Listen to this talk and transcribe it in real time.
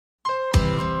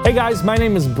Hey guys, my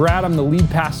name is Brad. I'm the lead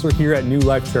pastor here at New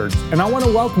Life Church, and I want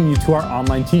to welcome you to our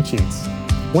online teachings.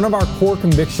 One of our core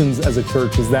convictions as a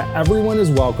church is that everyone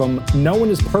is welcome, no one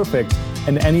is perfect,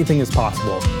 and anything is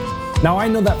possible. Now, I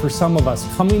know that for some of us,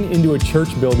 coming into a church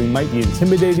building might be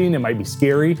intimidating, it might be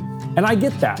scary, and I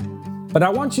get that. But I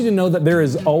want you to know that there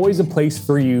is always a place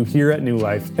for you here at New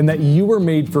Life, and that you were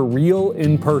made for real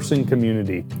in-person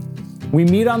community. We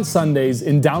meet on Sundays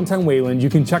in downtown Wayland. You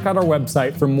can check out our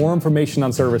website for more information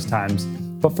on service times.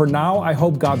 But for now, I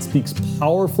hope God speaks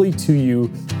powerfully to you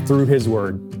through His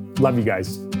Word. Love you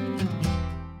guys.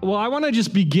 Well, I want to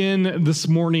just begin this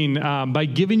morning by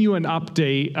giving you an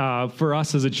update for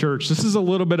us as a church. This is a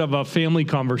little bit of a family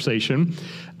conversation.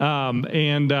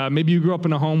 Maybe you grew up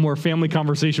in a home where family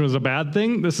conversation was a bad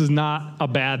thing. This is not a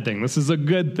bad thing. This is a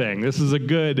good thing. This is a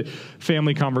good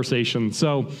family conversation.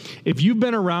 So if you've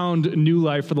been around New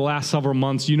Life for the last several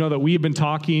months, you know that we have been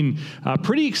talking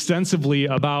pretty extensively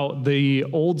about the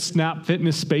old Snap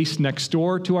Fitness space next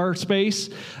door to our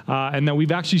space, and that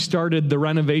we've actually started the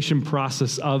renovation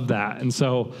process of that. And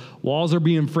so walls are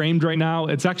being framed right now.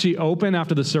 It's actually open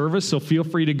after the service, so feel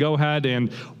free to go ahead and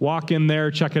walk in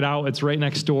there, check it out. It's right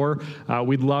next door.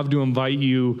 We'd love to invite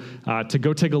you to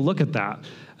go take a look at that.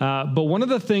 But one of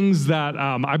the things that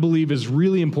I believe is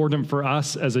really important for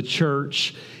us as a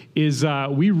church is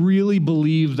we really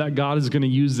believe that God is going to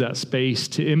use that space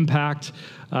to impact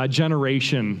a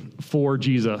generation for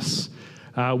Jesus.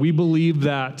 We believe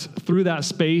that through that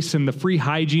space and the free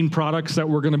hygiene products that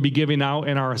we're going to be giving out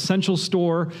in our essential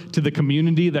store to the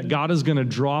community, that God is going to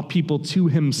draw people to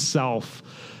Himself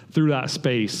through that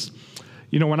space.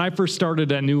 You know, when I first started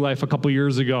at New Life a couple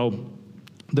years ago,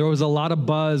 there was a lot of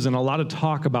buzz and a lot of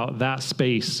talk about that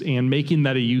space and making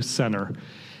that a youth center.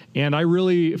 And I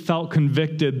really felt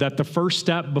convicted that the first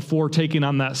step before taking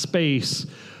on that space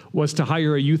was to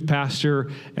hire a youth pastor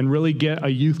and really get a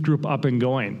youth group up and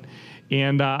going.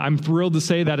 And I'm thrilled to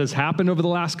say that has happened over the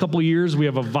last couple of years. We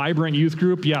have a vibrant youth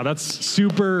group. Yeah, that's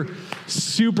super,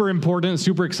 super important,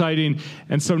 super exciting.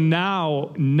 And so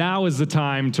now is the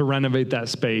time to renovate that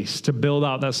space, to build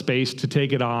out that space, to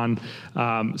take it on,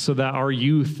 so that our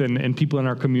youth and people in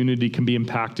our community can be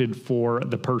impacted for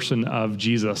the person of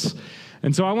Jesus.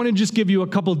 And so I want to just give you a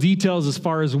couple details as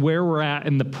far as where we're at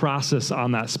in the process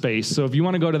on that space. So if you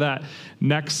want to go to that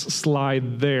next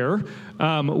slide there,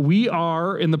 we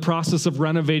are in the process of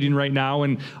renovating right now,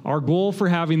 and our goal for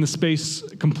having the space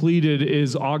completed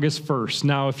is August 1st.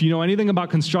 Now, if you know anything about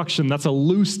construction, that's a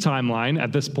loose timeline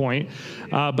at this point,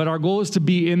 but our goal is to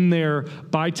be in there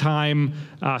by time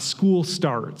school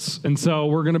starts. And so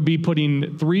we're going to be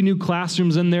putting 3 new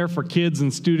classrooms in there for kids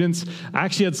and students. I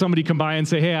actually had somebody come by and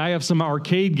say, hey, I have some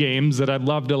arcade games that I'd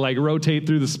love to rotate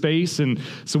through the space, and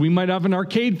so we might have an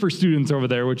arcade for students over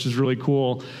there, which is really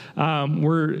cool.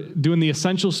 We're doing the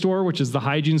essential store, which is the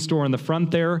hygiene store in the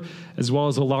front there, as well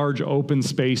as a large open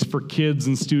space for kids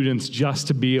and students just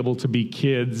to be able to be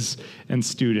kids and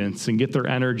students and get their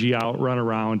energy out, run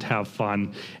around, have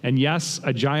fun. And yes,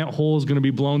 a giant hole is going to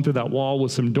be blown through that wall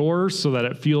with some doors so that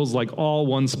it feels like all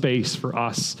one space for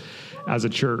us as a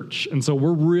church. And so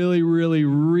we're really, really,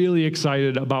 really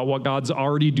excited about what God's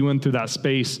already doing through that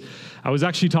space. I was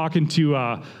actually talking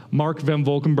to Mark Van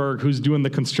Volkenberg, who's doing the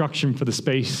construction for the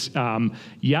space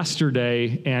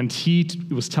yesterday, and he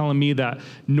was telling me that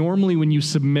normally when you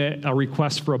submit a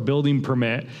request for a building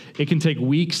permit, it can take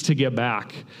weeks to get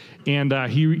back. And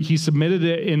he submitted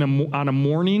it on a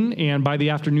morning, and by the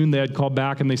afternoon they had called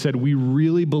back and they said, we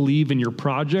really believe in your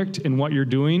project and what you're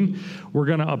doing. We're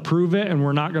going to approve it, and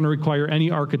we're not going to require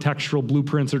any architectural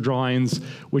blueprints or drawings,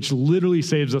 which literally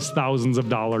saves us thousands of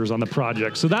dollars on the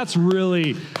project. So that's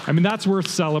really, that's worth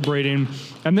celebrating.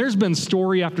 And there's been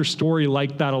story after story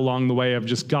like that along the way of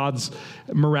just God's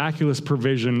miraculous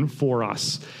provision for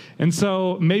us. And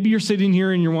so maybe you're sitting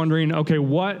here and you're wondering, okay,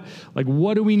 what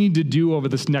do we need to do over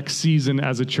this next season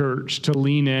as a church to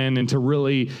lean in and to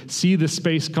really see the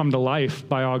space come to life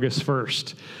by August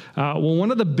 1st? Well,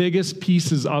 one of the biggest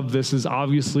pieces of this is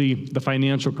obviously the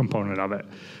financial component of it.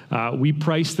 We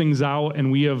price things out,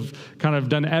 and we have kind of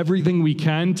done everything we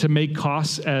can to make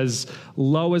costs as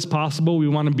low as possible. We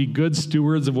want to be good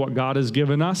stewards of what God has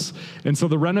given us. And so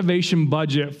the renovation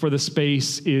budget for the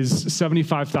space is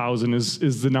 $75,000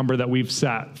 is the number that we've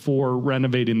set for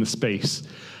renovating the space.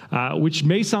 Which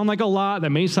may sound like a lot. That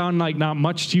may sound like not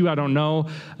much to you. I don't know.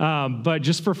 But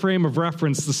just for frame of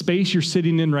reference, the space you're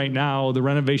sitting in right now, the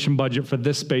renovation budget for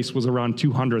this space was around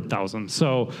 $200,000.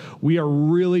 So we are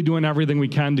really doing everything we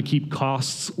can to keep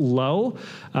costs low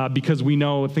because we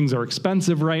know things are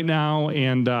expensive right now,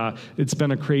 and it's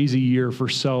been a crazy year for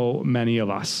so many of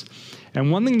us. And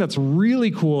one thing that's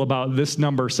really cool about this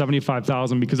number,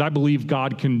 75,000, because I believe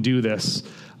God can do this,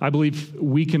 I believe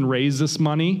we can raise this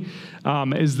money,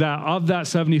 is that of that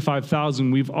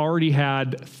 75,000, we've already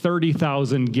had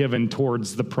 30,000 given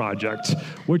towards the project,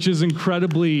 which is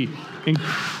incredibly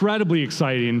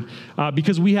exciting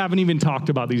because we haven't even talked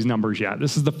about these numbers yet.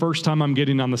 This is the first time I'm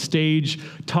getting on the stage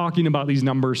talking about these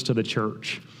numbers to the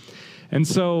church. And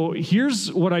so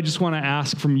here's what I just want to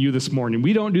ask from you this morning.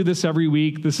 We don't do this every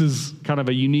week. This is kind of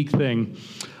a unique thing.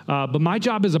 But my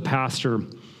job as a pastor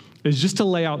is just to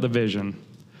lay out the vision,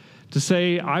 to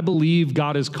say, I believe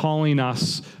God is calling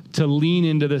us to lean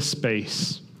into this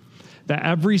space. That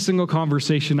every single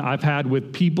conversation I've had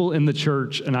with people in the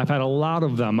church, and I've had a lot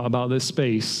of them about this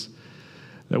space,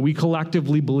 that we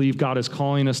collectively believe God is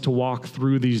calling us to walk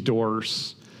through these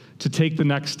doors, to take the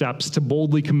next steps, to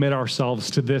boldly commit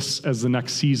ourselves to this as the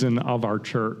next season of our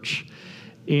church.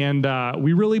 And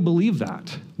we really believe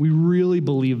that. We really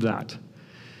believe that.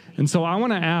 And so I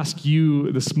want to ask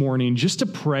you this morning just to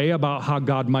pray about how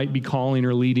God might be calling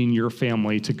or leading your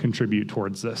family to contribute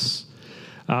towards this.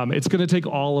 It's going to take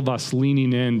all of us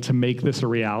leaning in to make this a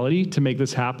reality, to make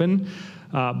this happen.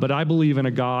 But I believe in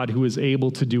a God who is able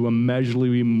to do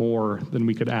immeasurably more than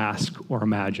we could ask or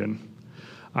imagine.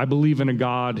 I believe in a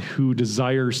God who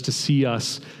desires to see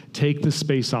us take this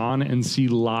space on and see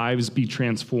lives be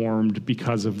transformed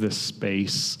because of this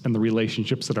space and the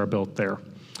relationships that are built there.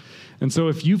 And so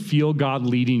if you feel God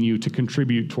leading you to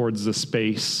contribute towards this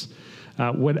space,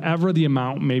 whatever the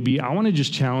amount may be, I want to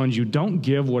just challenge you, don't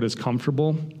give what is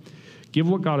comfortable. Give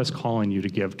what God is calling you to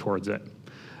give towards it.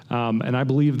 And I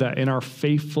believe that in our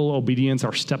faithful obedience,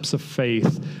 our steps of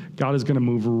faith, God is going to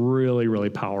move really, really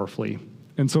powerfully.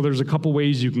 And so there's a couple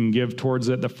ways you can give towards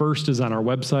it. The first is on our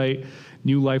website,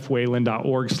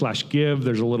 newlifewayland.org/give.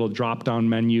 There's a little drop-down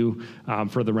menu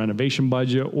for the renovation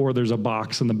budget, or there's a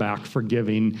box in the back for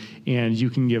giving, and you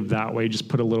can give that way. Just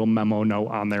put a little memo note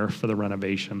on there for the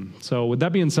renovation. So with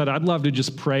that being said, I'd love to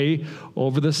just pray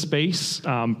over this space,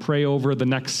 pray over the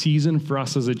next season for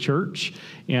us as a church,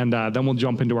 and then we'll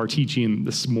jump into our teaching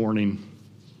this morning.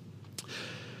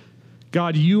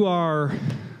 God, you are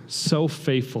so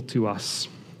faithful to us.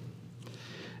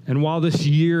 And while this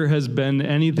year has been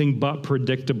anything but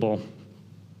predictable,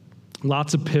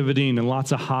 lots of pivoting and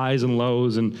lots of highs and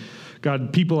lows, and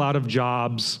God, people out of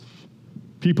jobs,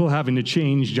 people having to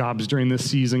change jobs during this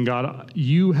season, God,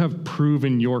 you have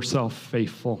proven yourself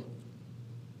faithful.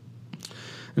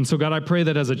 And so, God, I pray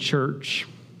that as a church,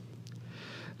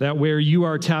 that where you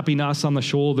are tapping us on the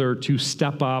shoulder to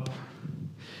step up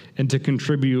and to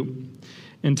contribute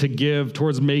and to give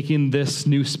towards making this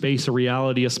new space a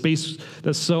reality, a space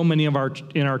that so many in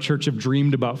our church have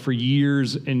dreamed about for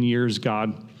years and years,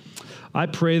 God. I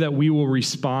pray that we will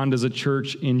respond as a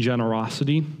church in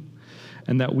generosity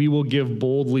and that we will give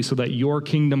boldly so that your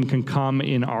kingdom can come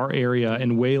in our area,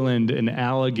 in Wayland, in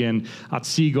Allegan,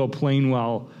 Otsego,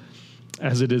 Plainwell,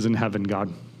 as it is in heaven,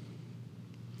 God.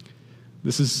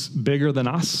 This is bigger than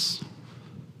us.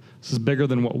 This is bigger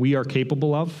than what we are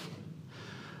capable of.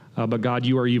 But God,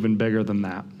 you are even bigger than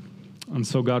that. And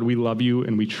so, God, we love you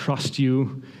and we trust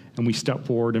you and we step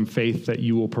forward in faith that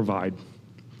you will provide.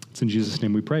 It's in Jesus'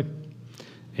 name we pray.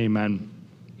 Amen.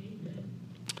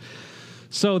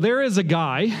 So there is a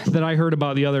guy that I heard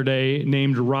about the other day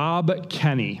named Rob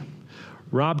Kenny.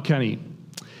 Rob Kenny.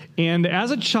 And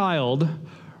as a child,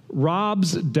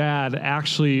 Rob's dad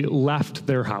actually left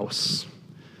their house.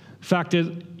 In fact,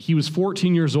 he was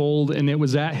 14 years old, and it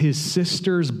was at his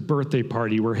sister's birthday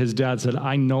party where his dad said,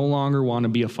 I no longer want to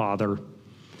be a father,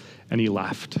 and he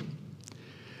left.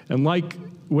 And like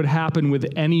would happen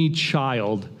with any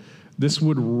child, this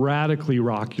would radically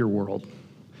rock your world.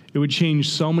 It would change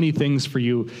so many things for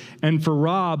you. And for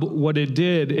Rob, what it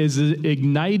did is it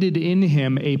ignited in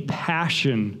him a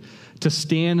passion to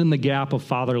stand in the gap of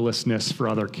fatherlessness for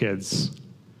other kids.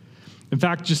 In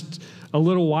fact, just a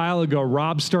little while ago,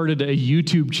 Rob started a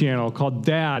YouTube channel called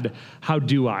Dad, How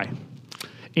Do I?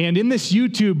 And in this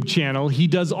YouTube channel, he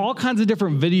does all kinds of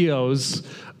different videos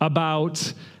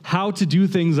about how to do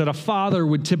things that a father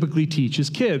would typically teach his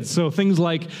kids. So things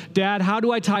like, Dad, how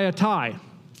do I tie a tie?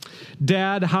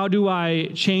 Dad, how do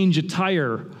I change a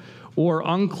tire or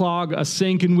unclog a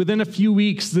sink? And within a few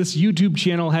weeks, this YouTube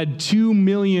channel had 2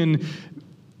 million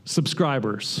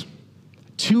subscribers.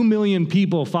 2 million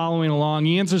people following along.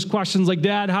 He answers questions like,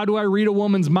 Dad, how do I read a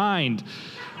woman's mind?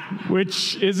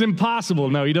 Which is impossible.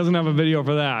 No, he doesn't have a video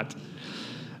for that.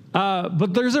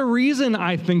 But there's a reason,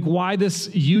 I think, why this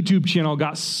YouTube channel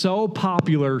got so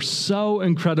popular so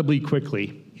incredibly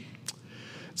quickly.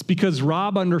 It's because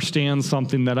Rob understands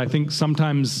something that I think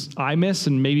sometimes I miss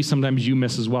and maybe sometimes you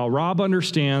miss as well. Rob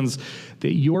understands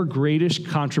that your greatest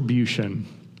contribution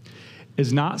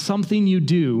is not something you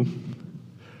do,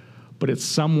 but it's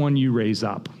someone you raise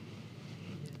up.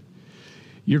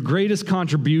 Your greatest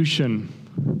contribution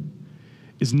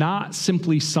is not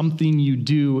simply something you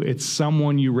do, it's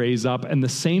someone you raise up. And the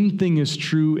same thing is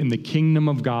true in the kingdom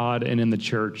of God and in the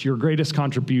church. Your greatest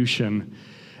contribution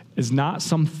is not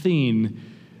something,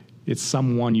 it's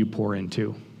someone you pour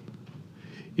into.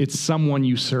 It's someone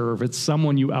you serve. It's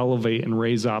someone you elevate and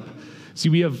raise up. See,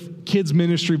 we have kids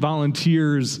ministry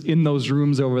volunteers in those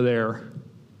rooms over there.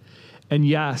 And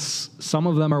yes, some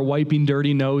of them are wiping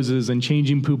dirty noses and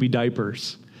changing poopy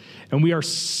diapers. And we are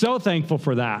so thankful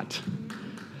for that.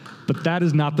 But that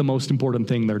is not the most important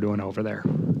thing they're doing over there.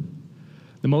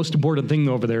 The most important thing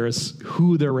over there is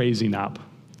who they're raising up.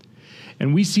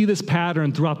 And we see this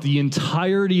pattern throughout the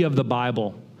entirety of the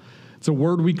Bible. It's a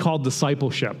word we call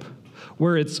discipleship,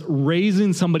 where it's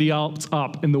raising somebody else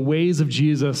up in the ways of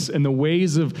Jesus and the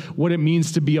ways of what it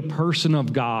means to be a person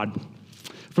of God.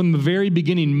 From the very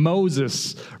beginning,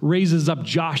 Moses raises up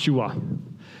Joshua.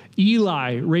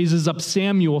 Eli raises up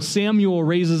Samuel. Samuel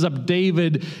raises up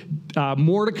David.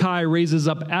 Mordecai raises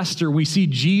up Esther. We see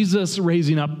Jesus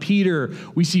raising up Peter.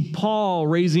 We see Paul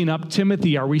raising up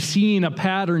Timothy. Are we seeing a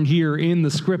pattern here in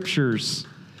the scriptures?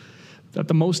 That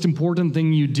the most important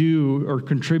thing you do or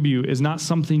contribute is not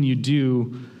something you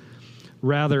do,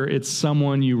 rather it's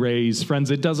someone you raise.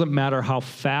 Friends, it doesn't matter how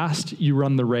fast you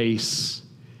run the race.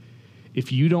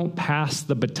 If you don't pass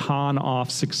the baton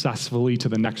off successfully to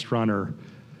the next runner,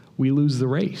 we lose the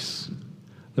race.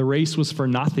 The race was for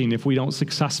nothing if we don't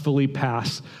successfully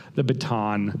pass the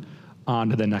baton on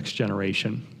to the next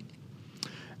generation.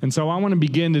 And so I want to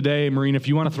begin today, Maureen, if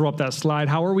you want to throw up that slide.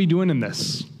 How are we doing in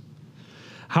this?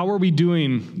 How are we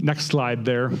doing, next slide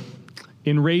there,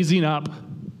 in raising up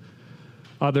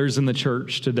others in the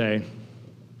church today?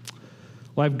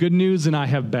 Well, I have good news and I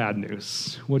have bad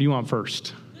news. What do you want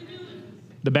first?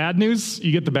 The bad news?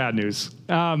 You get the bad news.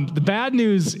 The bad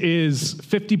news is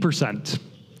 50%.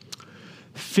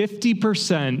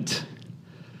 50%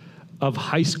 of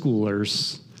high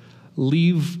schoolers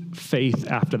leave faith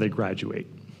after they graduate.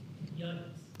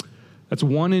 That's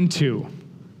 1 in 2.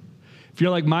 If you're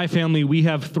like my family, we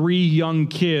have 3 young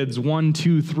kids, 1,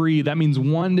 2, 3. That means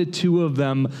 1 to 2 of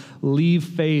them leave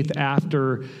faith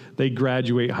after they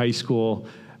graduate high school.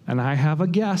 And I have a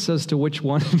guess as to which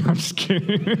one. I'm just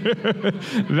kidding.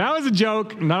 That was a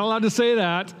joke. I'm not allowed to say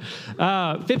that.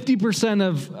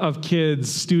 50% of kids,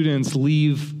 students,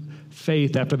 leave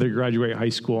faith after they graduate high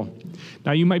school.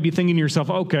 Now, you might be thinking to yourself,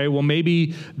 okay, well,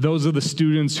 maybe those are the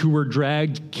students who were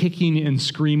dragged kicking and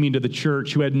screaming to the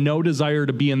church, who had no desire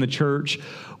to be in the church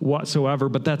whatsoever.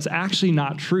 But that's actually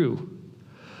not true.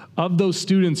 Of those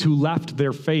students who left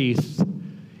their faith,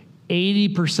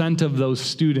 80% of those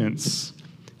students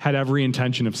had every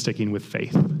intention of sticking with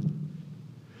faith.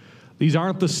 These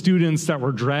aren't the students that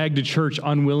were dragged to church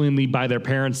unwillingly by their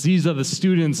parents. These are the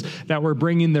students that were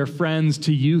bringing their friends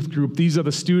to youth group. These are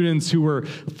the students who were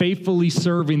faithfully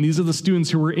serving. These are the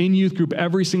students who were in youth group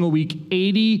every single week.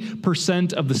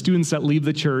 80% of the students that leave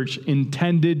the church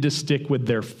intended to stick with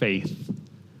their faith.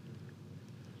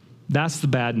 That's the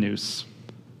bad news.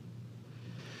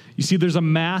 You see, there's a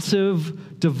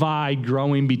massive divide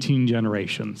growing between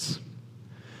generations.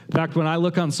 In fact, when I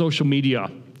look on social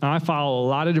media, and I follow a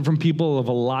lot of different people of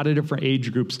a lot of different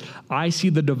age groups, I see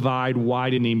the divide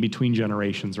widening between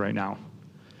generations right now.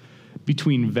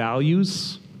 Between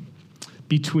values,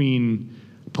 between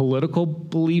political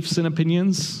beliefs and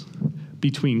opinions,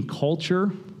 between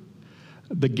culture.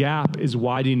 The gap is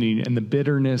widening and the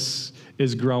bitterness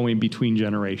is growing between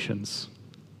generations.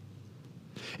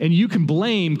 And you can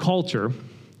blame culture.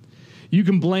 You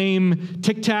can blame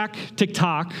TikTok,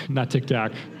 not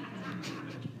TikTok.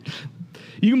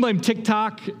 You can blame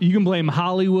TikTok, you can blame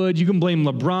Hollywood, you can blame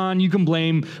LeBron, you can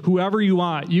blame whoever you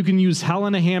want. You can use hell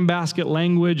in a handbasket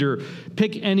language or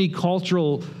pick any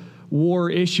cultural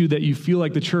war issue that you feel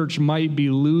like the church might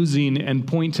be losing and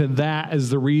point to that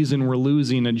as the reason we're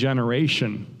losing a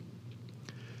generation.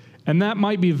 And that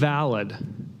might be valid,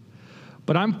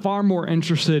 but I'm far more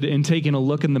interested in taking a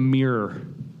look in the mirror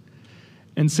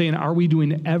and saying, are we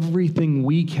doing everything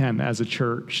we can as a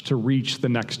church to reach the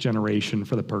next generation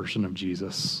for the person of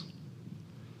Jesus?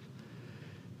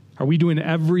 Are we doing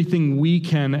everything we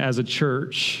can as a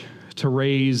church to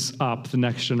raise up the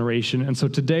next generation? And so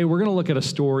today we're going to look at a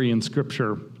story in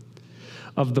Scripture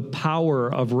of the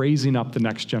power of raising up the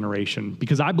next generation.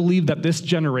 Because I believe that this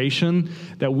generation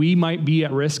that we might be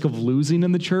at risk of losing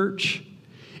in the church,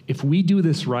 if we do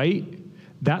this right,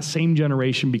 that same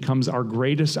generation becomes our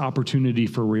greatest opportunity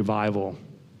for revival.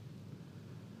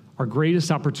 Our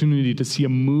greatest opportunity to see a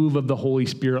move of the Holy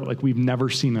Spirit like we've never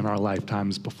seen in our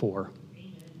lifetimes before.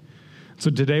 So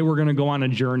today we're going to go on a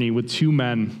journey with two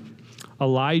men,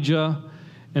 Elijah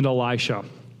and Elisha.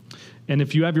 And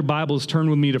if you have your Bibles, turn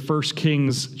with me to 1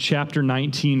 Kings chapter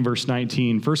 19, verse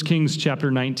 19. 1 Kings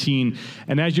chapter 19.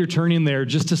 And as you're turning there,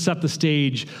 just to set the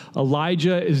stage,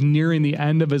 Elijah is nearing the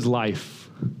end of his life.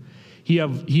 He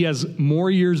has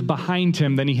more years behind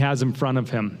him than he has in front of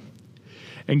him.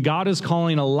 And God is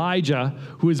calling Elijah,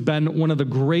 who has been one of the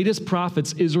greatest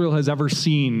prophets Israel has ever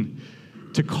seen,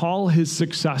 to call his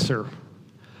successor.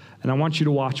 And I want you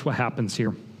to watch what happens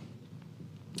here.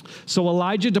 So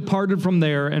Elijah departed from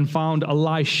there and found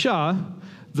Elisha,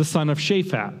 the son of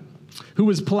Shaphat, who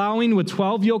was plowing with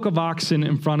 12 yoke of oxen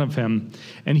in front of him,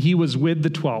 and he was with the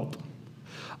 12th.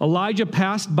 Elijah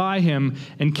passed by him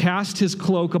and cast his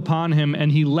cloak upon him,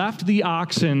 and he left the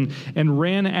oxen and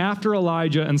ran after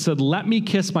Elijah and said, "Let me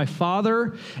kiss my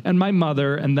father and my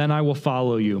mother, and then I will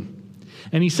follow you."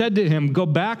 And he said to him, "Go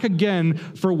back again,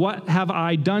 for what have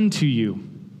I done to you?"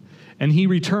 And he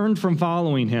returned from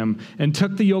following him and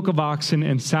took the yoke of oxen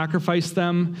and sacrificed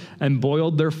them and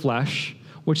boiled their flesh,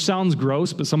 which sounds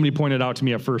gross, but somebody pointed out to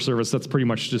me at first service, that's pretty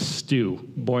much just stew,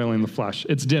 boiling the flesh.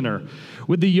 It's dinner.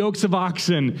 With the yokes of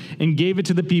oxen, and gave it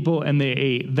to the people, and they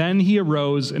ate. Then he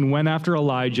arose and went after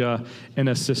Elijah and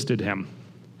assisted him.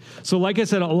 So like I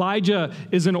said, Elijah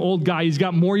is an old guy. He's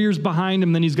got more years behind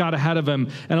him than he's got ahead of him.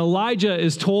 And Elijah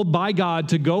is told by God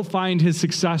to go find his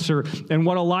successor. And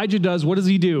what Elijah does, what does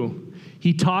he do?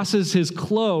 He tosses his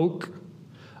cloak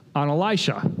on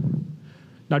Elisha.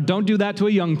 Now, don't do that to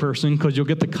a young person because you'll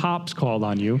get the cops called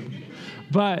on you.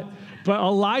 But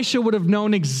Elisha would have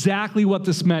known exactly what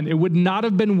this meant. It would not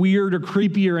have been weird or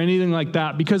creepy or anything like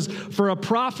that, because for a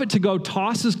prophet to go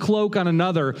toss his cloak on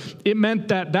another, it meant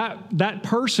that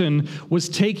person was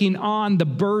taking on the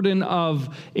burden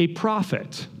of a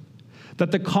prophet.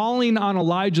 That the calling on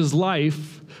Elijah's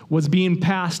life was being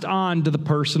passed on to the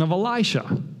person of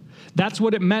Elisha. That's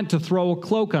what it meant to throw a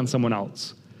cloak on someone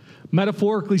else.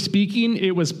 Metaphorically speaking,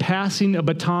 it was passing a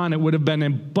baton. It would have been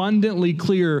abundantly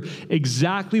clear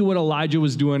exactly what Elijah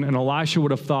was doing, and Elisha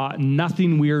would have thought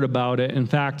nothing weird about it. In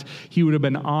fact, he would have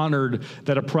been honored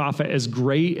that a prophet as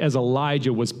great as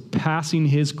Elijah was passing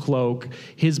his cloak,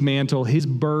 his mantle, his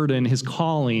burden, his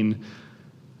calling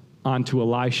onto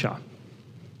Elisha.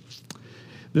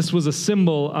 This was a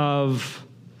symbol of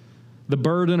the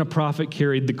burden a prophet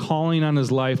carried, the calling on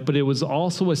his life, but it was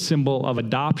also a symbol of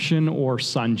adoption or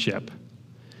sonship.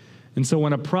 And so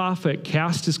when a prophet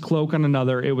cast his cloak on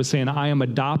another, it was saying, I am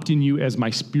adopting you as my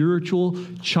spiritual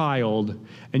child,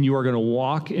 and you are going to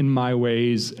walk in my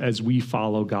ways as we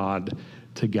follow God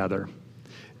together.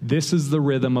 This is the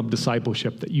rhythm of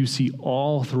discipleship that you see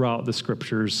all throughout the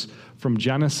scriptures, from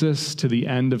Genesis to the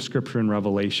end of Scripture and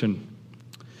Revelation.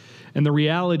 And the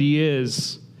reality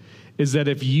is that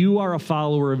if you are a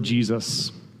follower of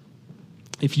Jesus,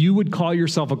 if you would call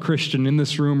yourself a Christian in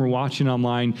this room or watching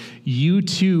online, you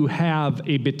too have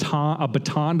a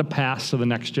baton to pass to the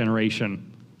next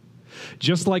generation.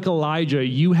 Just like Elijah,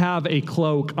 you have a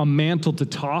cloak, a mantle to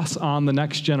toss on the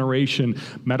next generation,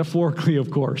 metaphorically,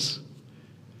 of course.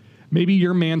 Maybe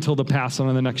your mantle to pass on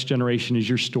to the next generation is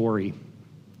your story.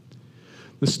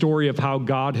 The story of how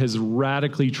God has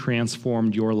radically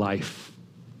transformed your life.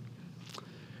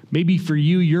 Maybe for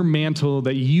you, your mantle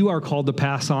that you are called to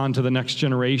pass on to the next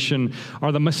generation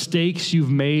are the mistakes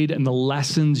you've made and the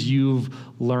lessons you've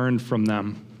learned from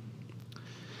them.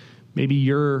 Maybe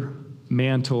your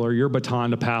mantle or your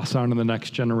baton to pass on to the next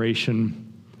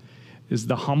generation is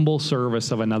the humble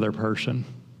service of another person,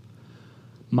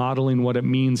 modeling what it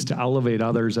means to elevate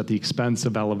others at the expense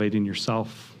of elevating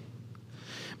yourself.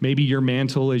 Maybe your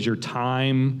mantle is your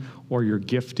time or your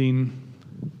gifting.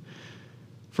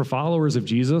 For followers of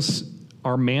Jesus,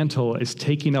 our mantle is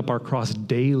taking up our cross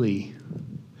daily,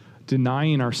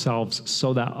 denying ourselves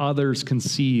so that others can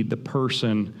see the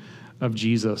person of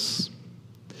Jesus.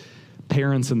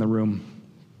 Parents in the room,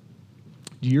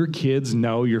 do your kids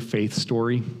know your faith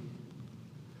story?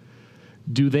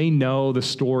 Do they know the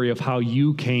story of how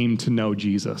you came to know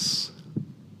Jesus?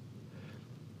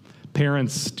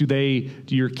 Parents, do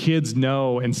your kids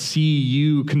know and see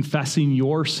you confessing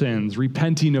your sins,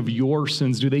 repenting of your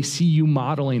sins? Do they see you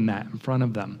modeling that in front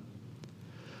of them?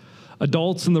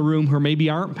 Adults in the room who maybe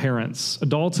aren't parents,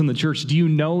 adults in the church, do you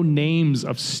know names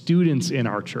of students in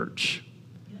our church?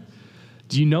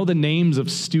 Do you know the names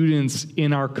of students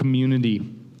in our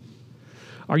community?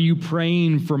 Are you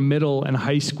praying for middle and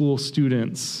high school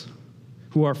students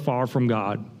who are far from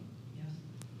God?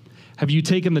 Have you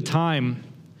taken the time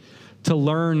to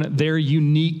learn their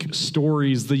unique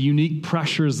stories, the unique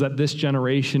pressures that this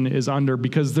generation is under,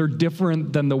 because they're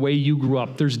different than the way you grew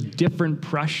up. There's different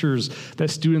pressures that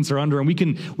students are under, and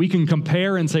we can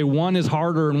compare and say one is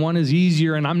harder and one is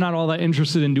easier, and I'm not all that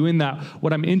interested in doing that.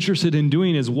 What I'm interested in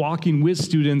doing is walking with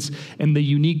students and the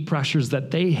unique pressures that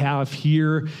they have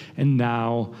here and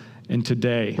now and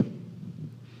today.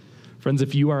 Friends,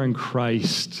 if you are in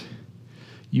Christ,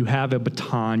 you have a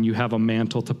baton, you have a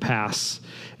mantle to pass,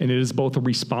 and it is both a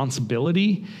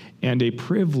responsibility and a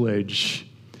privilege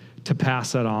to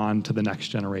pass that on to the next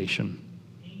generation.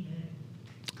 Amen.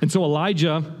 And so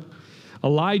Elijah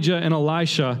and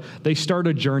Elisha, they start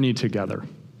a journey together.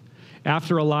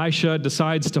 After Elisha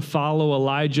decides to follow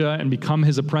Elijah and become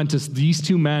his apprentice, these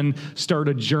two men start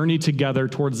a journey together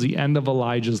towards the end of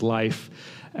Elijah's life.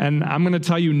 And I'm going to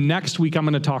tell you next week, I'm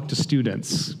going to talk to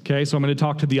students, okay? So I'm going to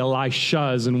talk to the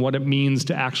Elishas and what it means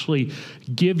to actually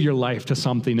give your life to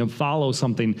something and follow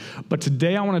something. But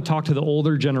today I want to talk to the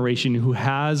older generation who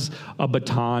has a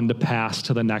baton to pass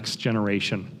to the next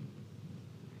generation.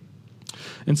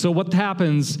 And so what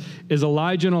happens is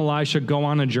Elijah and Elisha go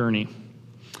on a journey.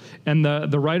 And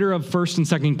the writer of 1st and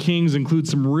 2nd Kings includes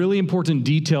some really important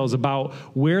details about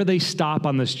where they stop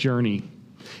on this journey.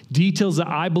 Details that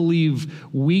I believe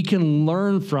we can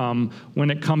learn from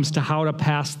when it comes to how to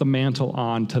pass the mantle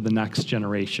on to the next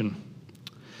generation.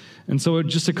 And so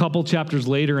just a couple chapters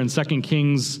later in 2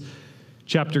 Kings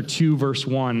chapter 2, verse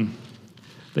 1,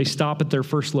 they stop at their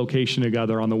first location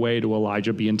together on the way to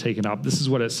Elijah being taken up. This is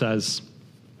what it says.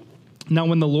 Now,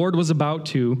 when the Lord was about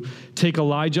to take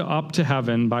Elijah up to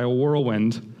heaven by a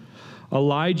whirlwind,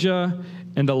 Elijah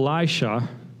and Elisha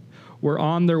were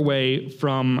on their way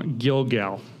from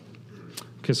Gilgal.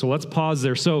 Okay, so let's pause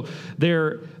there. So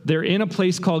they're in a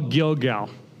place called Gilgal.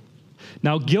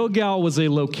 Now, Gilgal was a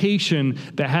location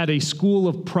that had a school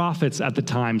of prophets at the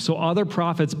time, so other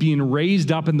prophets being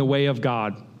raised up in the way of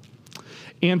God.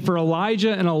 And for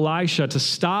Elijah and Elisha to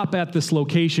stop at this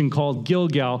location called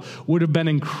Gilgal would have been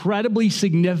incredibly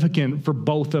significant for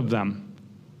both of them,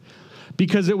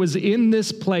 because it was in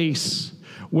this place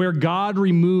where God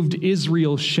removed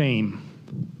Israel's shame.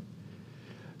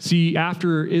 See,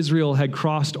 after Israel had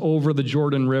crossed over the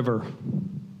Jordan River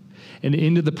and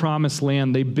into the promised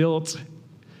land, they built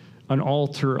an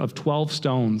altar of 12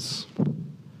 stones,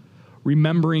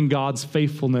 remembering God's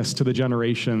faithfulness to the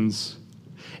generations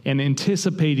and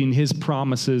anticipating his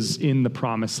promises in the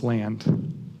promised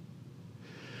land.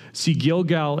 See,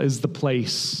 Gilgal is the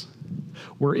place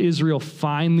where Israel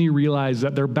finally realized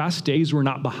that their best days were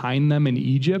not behind them in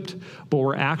Egypt, but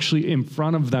were actually in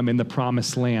front of them in the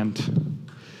promised land.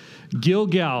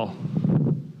 Gilgal,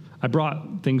 I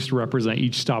brought things to represent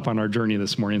each stop on our journey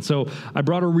this morning. So I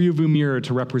brought a rearview mirror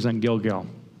to represent Gilgal.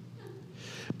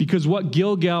 Because what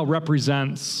Gilgal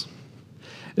represents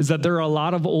is that there are a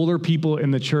lot of older people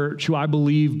in the church who I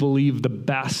believe the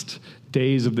best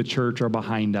days of the church are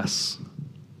behind us.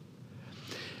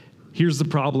 Here's the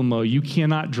problem, though. You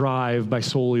cannot drive by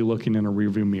solely looking in a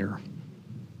rearview mirror.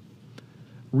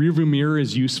 Rearview mirror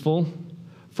is useful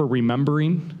for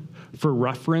remembering, for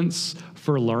reference,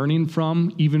 for learning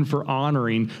from, even for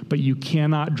honoring, but you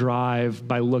cannot drive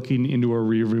by looking into a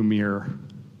rearview mirror.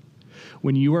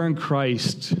 When you are in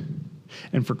Christ,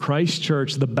 and for Christ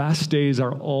Church, the best days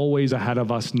are always ahead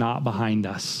of us, not behind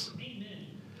us.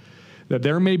 That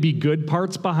there may be good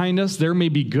parts behind us, there may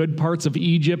be good parts of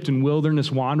Egypt and wilderness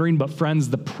wandering, but friends,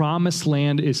 the promised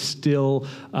land is still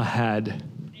ahead.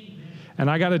 Amen.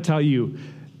 And I got to tell you,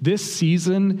 this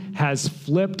season has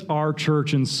flipped our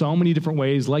church in so many different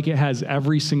ways, like it has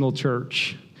every single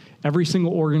church, every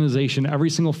single organization, every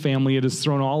single family. It has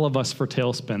thrown all of us for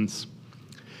tailspins.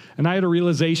 And I had a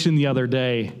realization the other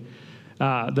day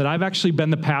that I've actually been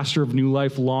the pastor of New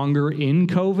Life longer in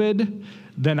COVID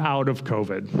than out of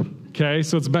COVID. Okay,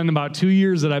 so it's been about 2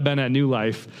 years that I've been at New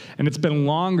Life, and it's been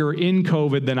longer in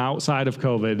COVID than outside of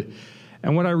COVID.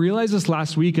 And what I realized this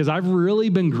last week is I've really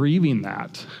been grieving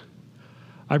that.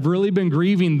 I've really been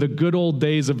grieving the good old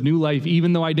days of New Life,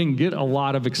 even though I didn't get a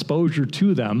lot of exposure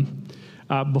to them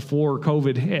before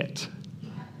COVID hit.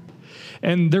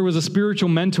 And there was a spiritual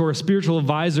mentor, a spiritual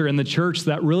advisor in the church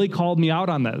that really called me out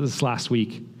on that this last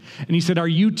week. And he said, "Are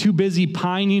you too busy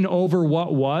pining over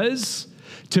what was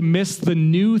to miss the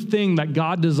new thing that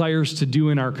God desires to do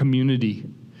in our community?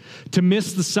 To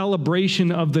miss the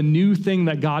celebration of the new thing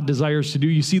that God desires to do?"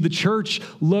 You see, the church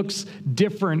looks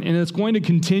different, and it's going to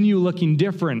continue looking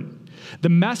different. The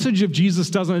message of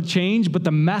Jesus doesn't change, but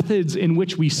the methods in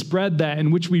which we spread that, in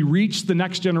which we reach the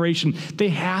next generation, they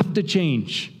have to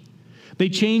change. They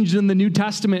changed in the New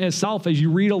Testament itself as you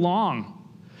read along.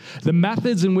 The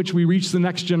methods in which we reach the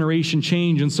next generation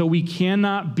change, and so we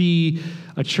cannot be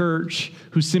a church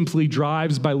who simply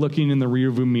drives by looking in the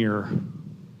rearview mirror.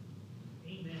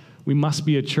 Amen. We must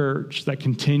be a church that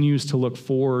continues to look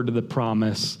forward to the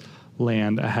promised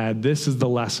land ahead. This is the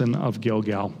lesson of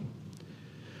Gilgal.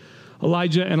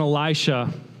 Elijah and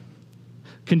Elisha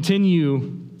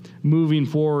continue moving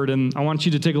forward, and I want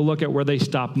you to take a look at where they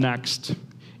stop next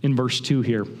in verse 2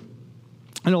 here.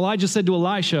 And Elijah said to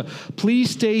Elisha,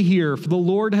 "Please stay here, for the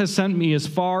Lord has sent me as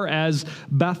far as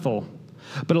Bethel."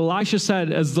 But Elisha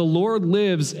said, "As the Lord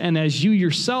lives and as you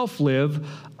yourself live,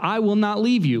 I will not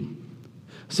leave you."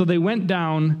 So they went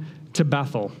down to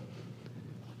Bethel.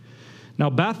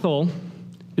 Now Bethel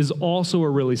is also a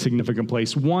really significant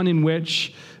place, one in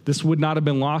which this would not have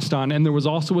been lost on. And there was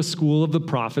also a school of the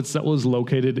prophets that was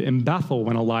located in Bethel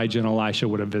when Elijah and Elisha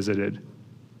would have visited.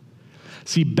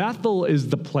 See, Bethel is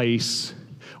the place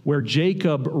where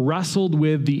Jacob wrestled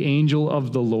with the angel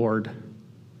of the Lord.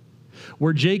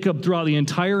 Where Jacob, throughout the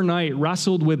entire night,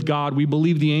 wrestled with God. We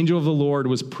believe the angel of the Lord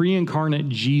was pre-incarnate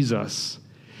Jesus.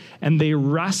 And they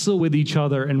wrestle with each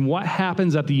other. And what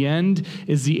happens at the end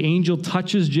is the angel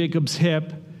touches Jacob's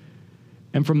hip.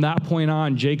 And from that point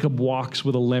on, Jacob walks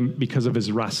with a limp because of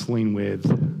his wrestling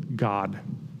with God.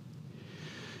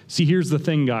 See, here's the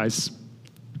thing, guys.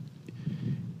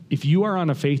 If you are on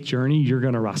a faith journey, you're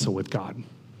going to wrestle with God.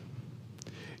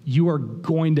 You are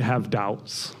going to have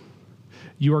doubts.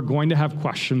 You are going to have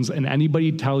questions, and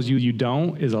anybody who tells you you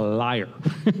don't is a liar.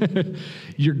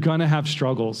 You're going to have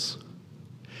struggles.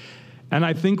 And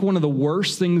I think one of the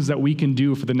worst things that we can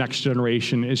do for the next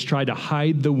generation is try to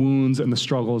hide the wounds and the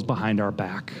struggles behind our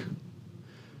back.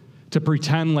 To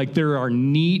pretend like there are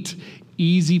neat,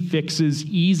 easy fixes,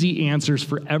 easy answers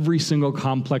for every single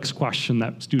complex question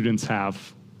that students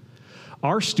have.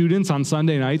 Our students on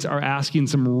Sunday nights are asking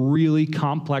some really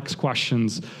complex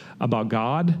questions about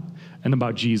God and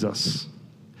about Jesus.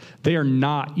 They are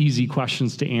not easy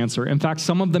questions to answer. In fact,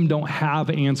 some of them don't have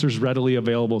answers readily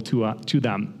available to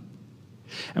them.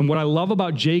 And what I love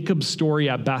about Jacob's story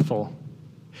at Bethel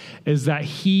is that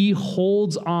he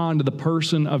holds on to the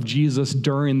person of Jesus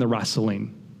during the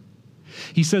wrestling.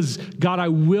 He says, "God, I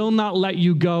will not let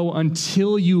you go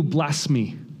until you bless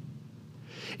me."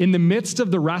 In the midst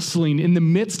of the wrestling, in the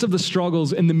midst of the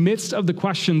struggles, in the midst of the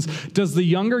questions, does the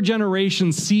younger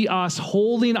generation see us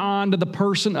holding on to the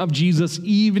person of Jesus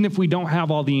even if we don't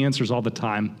have all the answers all the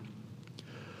time?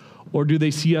 Or do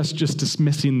they see us just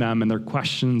dismissing them and their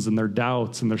questions and their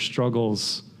doubts and their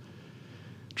struggles,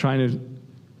 trying to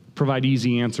provide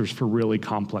easy answers for really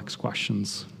complex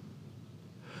questions?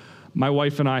 My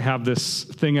wife and I have this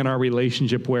thing in our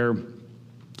relationship where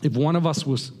if one of us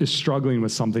is struggling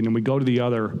with something and we go to the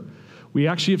other, we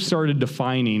actually have started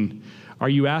defining, are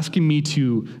you asking me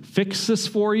to fix this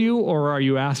for you, or are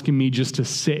you asking me just to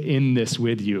sit in this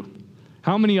with you?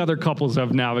 How many other couples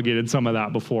have navigated some of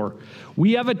that before?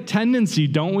 We have a tendency,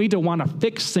 don't we, to want to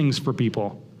fix things for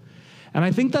people. And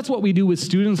I think that's what we do with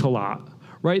students a lot,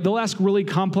 right? They'll ask really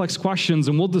complex questions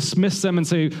and we'll dismiss them and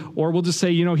say, or we'll just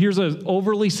say, here's an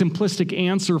overly simplistic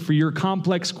answer for your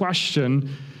complex question,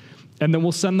 and then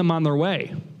we'll send them on their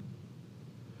way.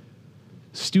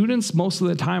 Students, most of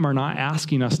the time, are not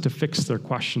asking us to fix their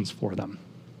questions for them.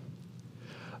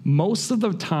 Most of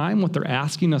the time, what they're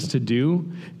asking us to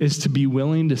do is to be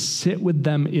willing to sit with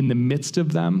them in the midst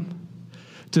of them,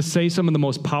 to say some of the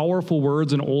most powerful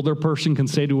words an older person can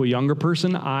say to a younger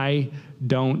person. I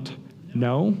don't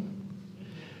know,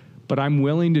 but I'm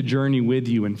willing to journey with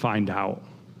you and find out.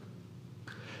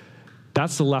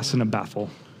 That's the lesson of Bethel,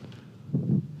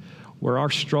 where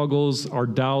our struggles, our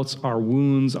doubts, our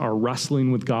wounds, our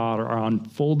wrestling with God are on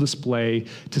full display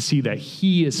to see that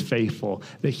He is faithful,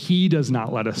 that He does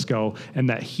not let us go, and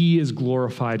that He is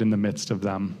glorified in the midst of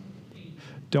them.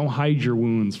 Don't hide your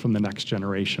wounds from the next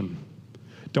generation.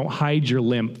 Don't hide your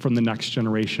limp from the next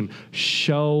generation.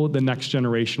 Show the next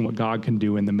generation what God can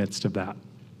do in the midst of that.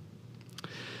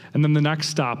 And then the next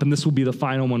stop, and this will be the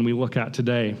final one we look at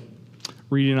today,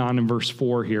 reading on in verse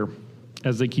 4 here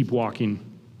as they keep walking.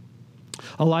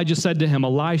 Elijah said to him,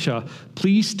 "Elisha,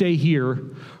 please stay here,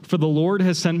 for the Lord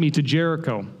has sent me to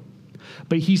Jericho."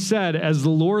 But he said, "As the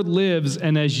Lord lives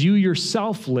and as you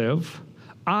yourself live,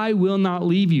 I will not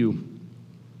leave you."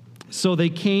 So they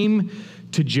came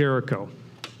to Jericho.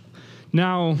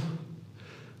 Now,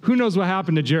 who knows what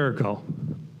happened to Jericho?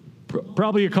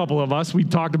 Probably a couple of us. We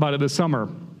talked about it this summer.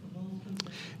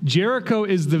 Jericho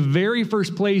is the very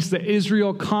first place that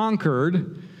Israel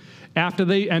conquered after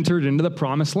they entered into the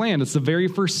promised land. It's the very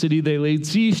first city they laid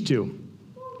siege to.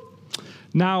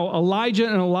 Now, Elijah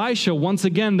and Elisha, once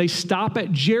again, they stop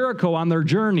at Jericho on their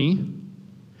journey,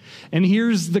 And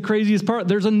here's the craziest part.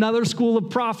 There's another school of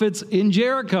prophets in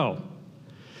Jericho.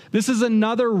 This is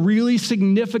another really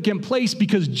significant place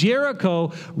because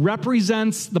Jericho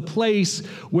represents the place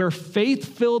where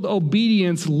faith-filled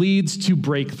obedience leads to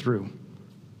breakthrough.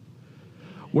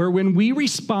 Where when we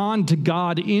respond to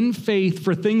God in faith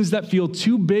for things that feel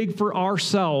too big for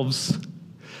ourselves,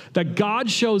 that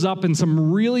God shows up in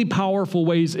some really powerful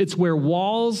ways. It's where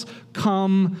walls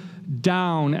come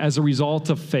down as a result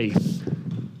of faith.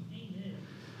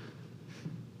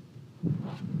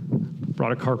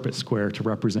 Brought a carpet square to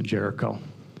represent Jericho.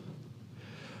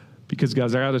 Because,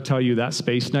 guys, I got to tell you, that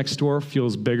space next door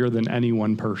feels bigger than any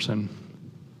one person.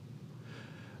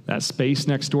 That space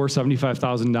next door,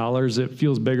 $75,000, it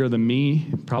feels bigger than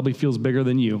me, probably feels bigger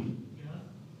than you.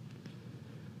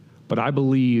 But I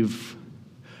believe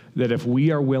that if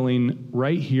we are willing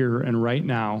right here and right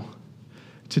now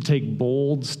to take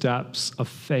bold steps of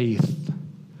faith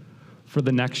for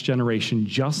the next generation,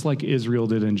 just like Israel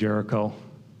did in Jericho,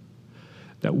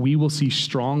 that we will see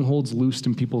strongholds loosed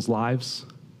in people's lives,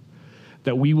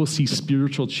 that we will see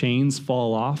spiritual chains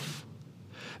fall off,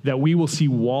 that we will see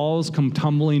walls come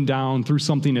tumbling down through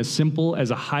something as simple as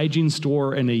a hygiene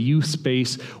store and a youth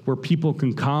space where people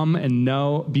can come and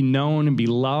be known and be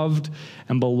loved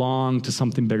and belong to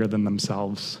something bigger than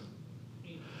themselves.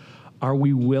 Are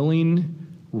we willing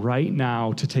right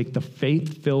now to take the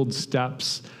faith-filled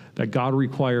steps that God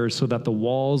requires so that the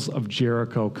walls of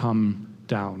Jericho come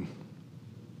down?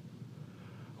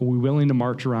 Are we willing to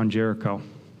march around Jericho?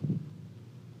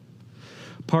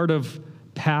 Part of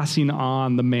passing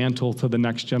on the mantle to the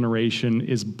next generation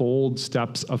is bold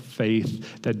steps of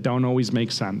faith that don't always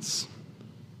make sense,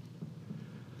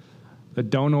 that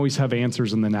don't always have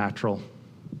answers in the natural,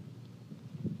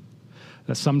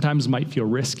 that sometimes might feel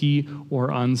risky or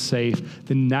unsafe.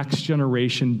 The next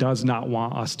generation does not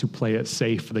want us to play it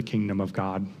safe for the kingdom of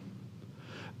God.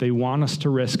 They want us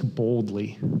to risk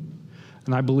boldly.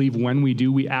 And I believe when we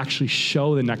do, we actually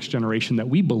show the next generation that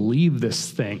we believe this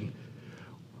thing.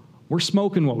 We're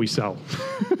smoking what we sell.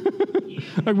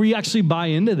 Like we actually buy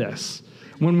into this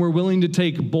when we're willing to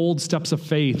take bold steps of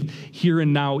faith here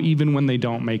and now, even when they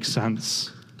don't make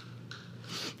sense.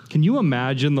 Can you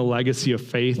imagine the legacy of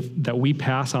faith that we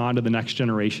pass on to the next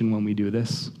generation when we do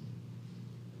this?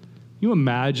 Can you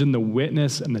imagine the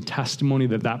witness and the testimony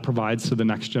that provides to the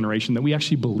next generation, that we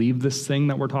actually believe this thing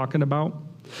that we're talking about?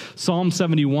 Psalm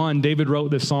 71, David wrote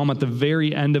this psalm at the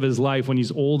very end of his life when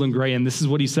he's old and gray, and this is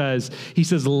what he says. He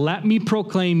says, "Let me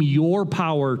proclaim your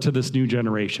power to this new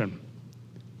generation."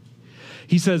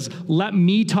 He says, "Let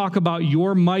me talk about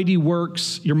your mighty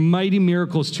works, your mighty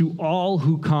miracles to all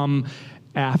who come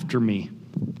after me."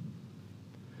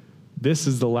 This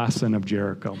is the lesson of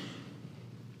Jericho.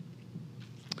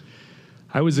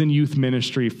 I was in youth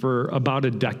ministry for about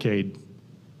a decade.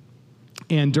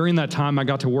 And during that time, I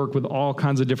got to work with all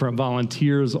kinds of different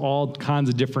volunteers, all kinds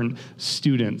of different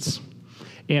students.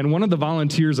 And one of the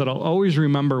volunteers that I'll always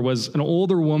remember was an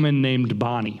older woman named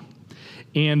Bonnie.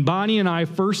 And Bonnie and I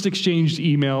first exchanged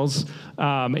emails,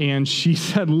 and she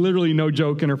said, literally no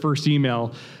joke in her first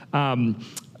email,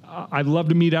 "I'd love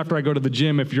to meet after I go to the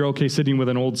gym if you're okay sitting with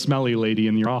an old smelly lady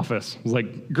in your office." I was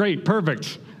like, great,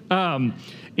 perfect.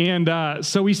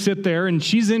 So we sit there, and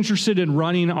she's interested in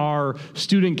running our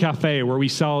student cafe where we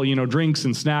sell, drinks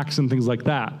and snacks and things like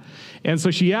that. And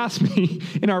so she asked me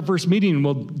in our first meeting,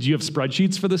 "Well, do you have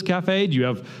spreadsheets for this cafe? Do you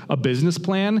have a business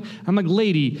plan?" I'm like,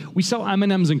 "Lady, we sell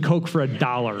M&Ms and Coke for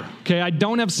 $1. Okay, I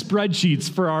don't have spreadsheets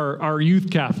for our youth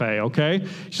cafe. Okay."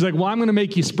 She's like, "Well, I'm going to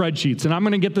make you spreadsheets, and I'm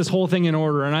going to get this whole thing in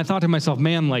order." And I thought to myself,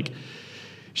 man,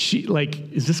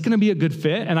 is this going to be a good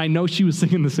fit? And I know she was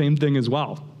thinking the same thing as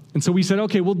well. And so we said,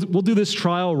 okay, we'll do this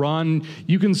trial run.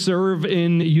 You can serve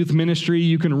in youth ministry.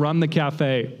 You can run the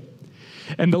cafe.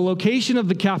 And the location of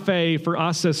the cafe for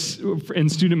us in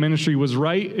student ministry was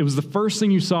right. It was the first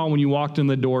thing you saw when you walked in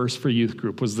the doors for youth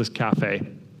group was this cafe.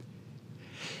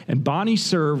 And Bonnie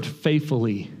served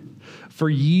faithfully for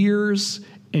years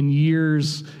and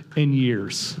years and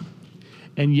years.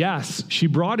 And yes, she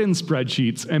brought in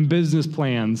spreadsheets and business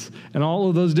plans and all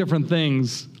of those different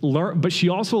things, but she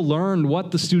also learned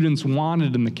what the students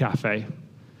wanted in the cafe,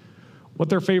 what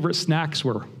their favorite snacks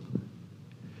were.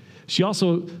 She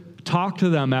also talked to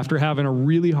them after having a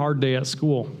really hard day at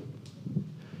school.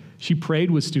 She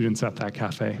prayed with students at that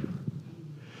cafe.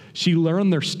 She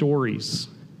learned their stories.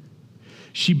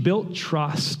 She built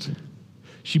trust.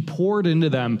 She poured into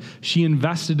them, she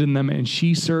invested in them, and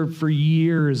she served for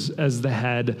years as the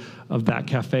head of that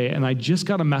cafe. And I just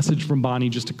got a message from Bonnie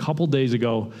just a couple days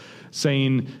ago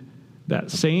saying that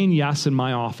saying yes in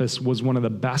my office was one of the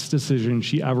best decisions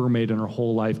she ever made in her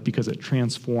whole life because it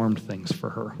transformed things for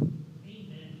her.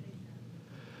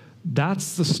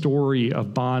 That's the story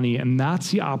of Bonnie, and that's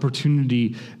the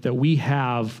opportunity that we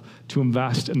have to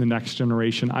invest in the next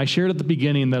generation. I shared at the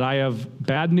beginning that I have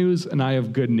bad news and I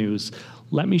have good news.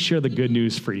 Let me share the good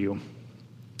news for you.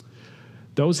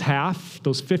 Those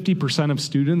 50% of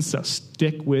students that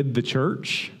stick with the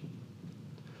church,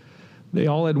 they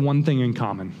all had one thing in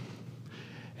common.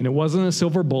 And it wasn't a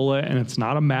silver bullet, and it's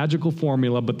not a magical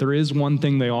formula, but there is one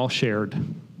thing they all shared.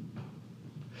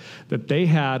 That they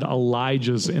had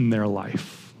Elijahs in their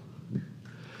life.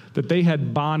 That they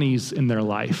had Bonnies in their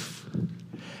life.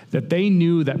 That they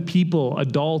knew that people,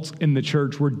 adults in the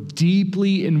church, were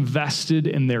deeply invested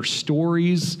in their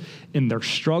stories, in their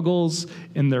struggles,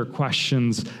 in their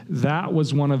questions. That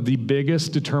was one of the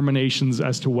biggest determinations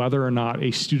as to whether or not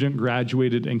a student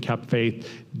graduated and kept faith.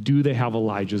 Do they have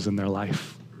Elijahs in their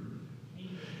life?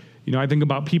 You know, I think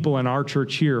about people in our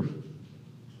church here.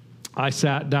 I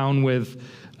sat down with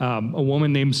a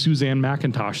woman named Suzanne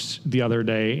McIntosh the other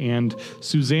day, and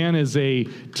Suzanne is a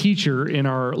teacher in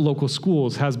our local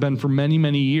schools, has been for many,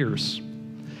 many years.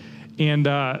 And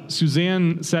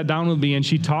Suzanne sat down with me, and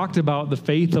she talked about the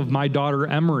faith of my daughter,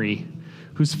 Emery,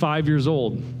 who's 5 years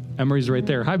old. Emery's right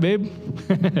there. Hi, babe.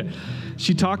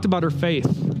 She talked about her faith.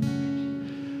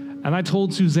 And I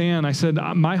told Suzanne, I said,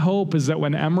 my hope is that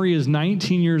when Emery is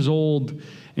 19 years old,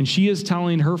 and she is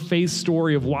telling her faith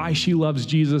story of why she loves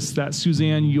Jesus, that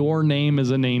Suzanne, your name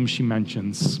is a name she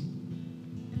mentions.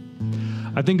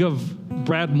 I think of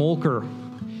Brad Molker.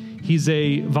 He's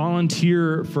a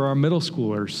volunteer for our middle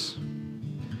schoolers.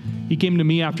 He came to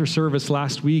me after service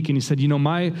last week and he said, you know,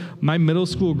 my middle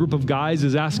school group of guys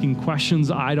is asking questions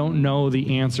I don't know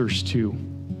the answers to.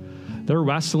 They're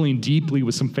wrestling deeply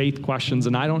with some faith questions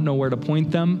and I don't know where to point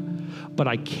them, but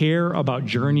I care about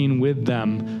journeying with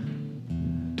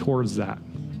them towards that.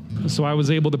 So I was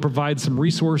able to provide some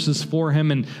resources for him,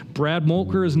 and Brad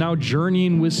Molker is now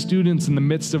journeying with students in the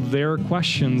midst of their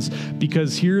questions,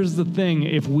 because here's the thing,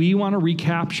 if we want to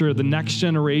recapture the next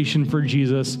generation for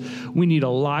Jesus, we need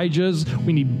Elijahs,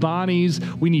 we need Bonnies,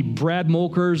 we need Brad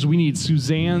Molkers, we need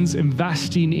Suzannes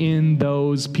investing in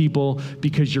those people,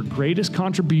 because your greatest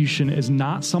contribution is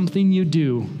not something you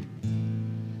do,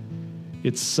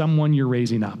 it's someone you're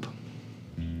raising up.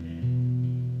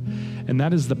 And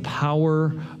that is the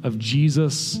power of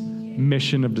Jesus'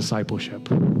 mission of discipleship.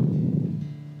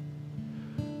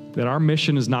 That our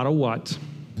mission is not a what,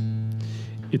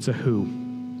 it's a who.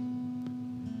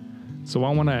 So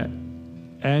I want to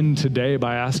end today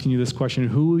by asking you this question: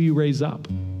 who will you raise up?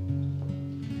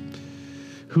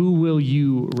 Who will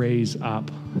you raise up?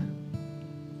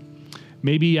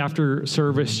 Maybe after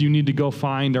service, you need to go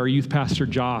find our youth pastor,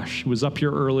 Josh, who was up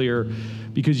here earlier,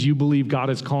 because you believe God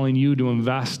is calling you to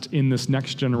invest in this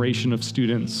next generation of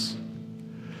students,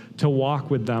 to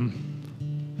walk with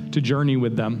them, to journey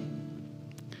with them.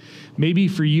 Maybe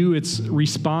for you, it's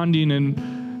responding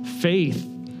in faith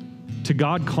to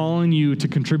God calling you to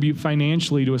contribute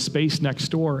financially to a space next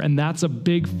door, and that's a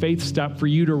big faith step for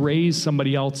you to raise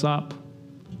somebody else up.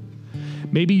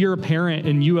 Maybe you're a parent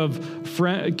and you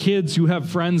have kids who have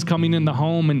friends coming in the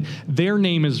home and their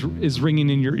name is ringing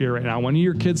in your ear right now. One of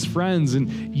your kids' friends,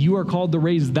 and you are called to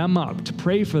raise them up, to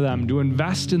pray for them, to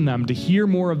invest in them, to hear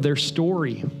more of their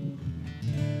story.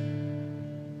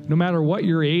 No matter what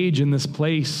your age in this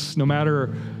place, no matter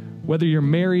whether you're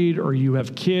married or you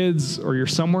have kids or you're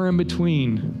somewhere in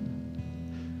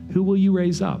between, who will you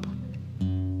raise up?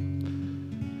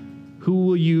 Who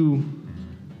will you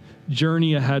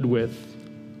journey ahead with?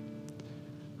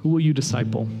 Who will you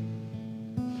disciple?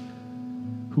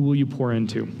 Who will you pour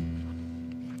into?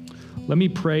 Let me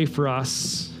pray for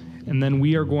us, and then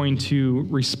we are going to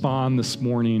respond this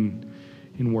morning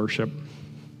in worship.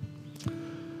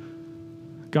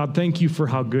 God, thank you for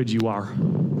how good you are.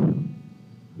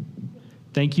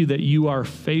 Thank you that you are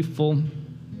faithful,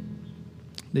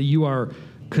 that you are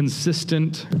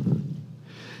consistent,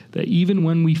 that even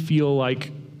when we feel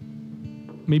like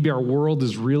maybe our world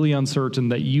is really uncertain,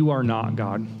 that you are not,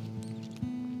 God.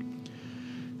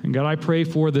 And God, I pray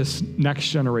for this next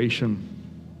generation,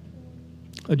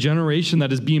 a generation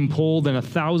that is being pulled in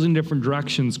 1,000 different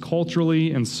directions,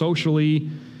 culturally and socially,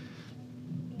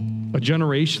 a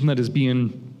generation that is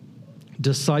being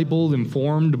discipled,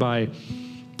 informed by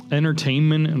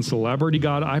entertainment and celebrity.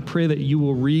 God, I pray that you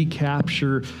will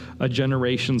recapture a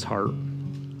generation's heart,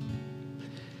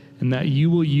 and that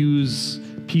you will use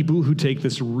people who take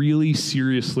this really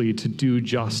seriously to do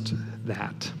just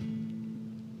that.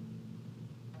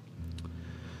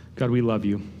 God, we love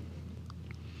you.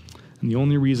 And the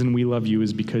only reason we love you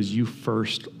is because you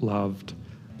first loved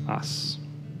us.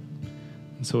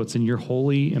 And so it's in your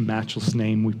holy and matchless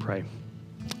name we pray.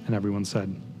 And everyone said,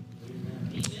 Amen.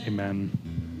 Amen.